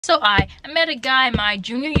So I met a guy my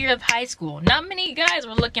junior year of high school. Not many guys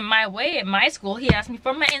were looking my way at my school. He asked me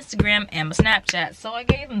for my Instagram and my Snapchat. So I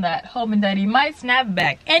gave him that, hoping that he might snap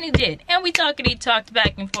back. And he did. And we talked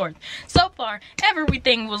back and forth. So far,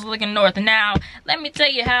 everything was looking north. Now, let me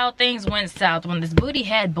tell you how things went south when this booty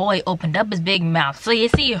head boy opened up his big mouth. So you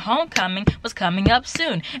see, homecoming was coming up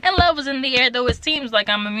soon. And love was in the air, though it seems like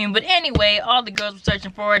I'm immune. But anyway, all the girls were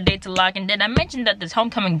searching for a date to lock. And did I mention that this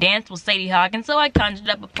homecoming dance was Sadie Hawkins? So I conjured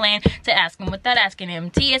up a plan to ask him without asking him.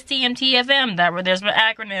 TSTMTFM, that were there's my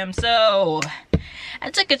acronym. So I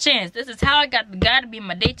took a chance. This is how I got the guy to be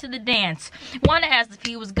my date to the dance. One, I asked if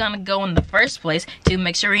he was gonna go in the first place to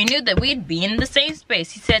make sure he knew that we'd be in the same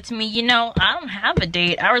space. He said to me, you know, I don't have a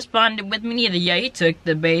date. I responded with me neither. Yeah, he took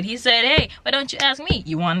the bait. He said, hey, why don't you ask me?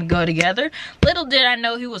 You want to go together? Little did I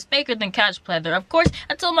know he was faker than couch pleather. Of course,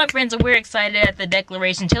 I told my friends that we're excited at the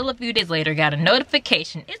declaration till a few days later got a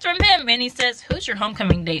notification. It's from him, and he says, who's your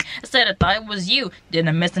homecoming date? I said, I thought it was you. Did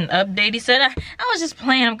I miss an update? He said, I was just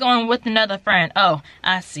playing. I'm going with another friend. Oh,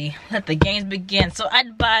 I see. Let the games begin. So I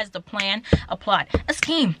devised a plan, a plot, a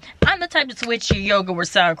scheme. I'm the type to switch your yogurt with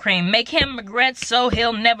sour cream. Make him regret so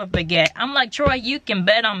he'll never forget. I'm like, Troy, you can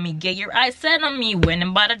bet on me. Get your eyes set on me. Went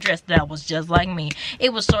and bought a dress that was just like me.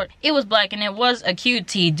 It was short, it was black, and it was a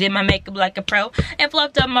QT. Did my makeup like a pro and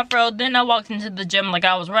fluffed up my fro. Then I walked into the gym like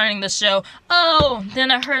I was running the show. Oh,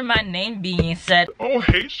 then I heard my name being said. Oh,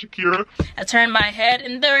 hey, Shakira. I turned my head,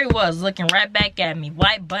 and there he was, looking right back at me.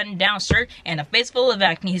 White button-down shirt and a face full of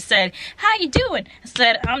acne. He said, how you doing? I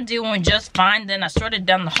said, I'm doing just fine. Then I strutted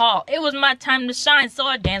down the hall. It was my time to shine, so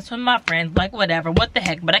I danced with my friends like whatever, what the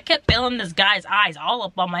heck. But I kept feeling this guy's eyes all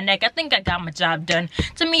up on my neck. I think I got my job done.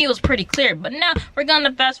 To me, it was pretty clear. But now, we're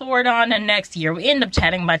gonna fast forward on to next year. We end up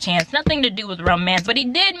chatting by chance. Nothing to do with romance. But he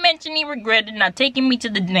did mention he regretted not taking me to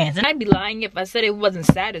the dance. And I'd be lying if I said it wasn't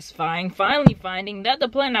satisfying. Finally finding that the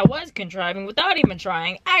plan I was contriving without even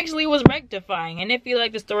trying actually was rectifying. And if you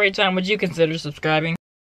like the story time, would you consider subscribing?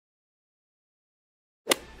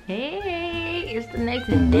 Hey, it's the next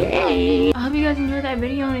day. I hope you guys enjoyed that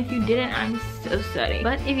video, and if you didn't, I'm so sorry.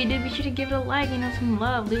 But if you did, be sure to give it a like, you know, some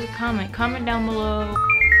love. Leave a comment. Comment down below.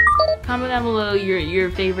 Comment down below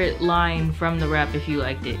your favorite line from the rap if you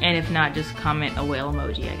liked it. And if not, just comment a whale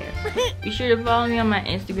emoji, I guess. Be sure to follow me on my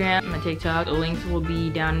Instagram, my TikTok. The links will be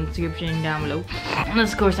down in the description down below.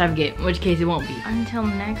 Unless, of course, I forget, in which case it won't be. Until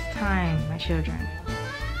next time, my children.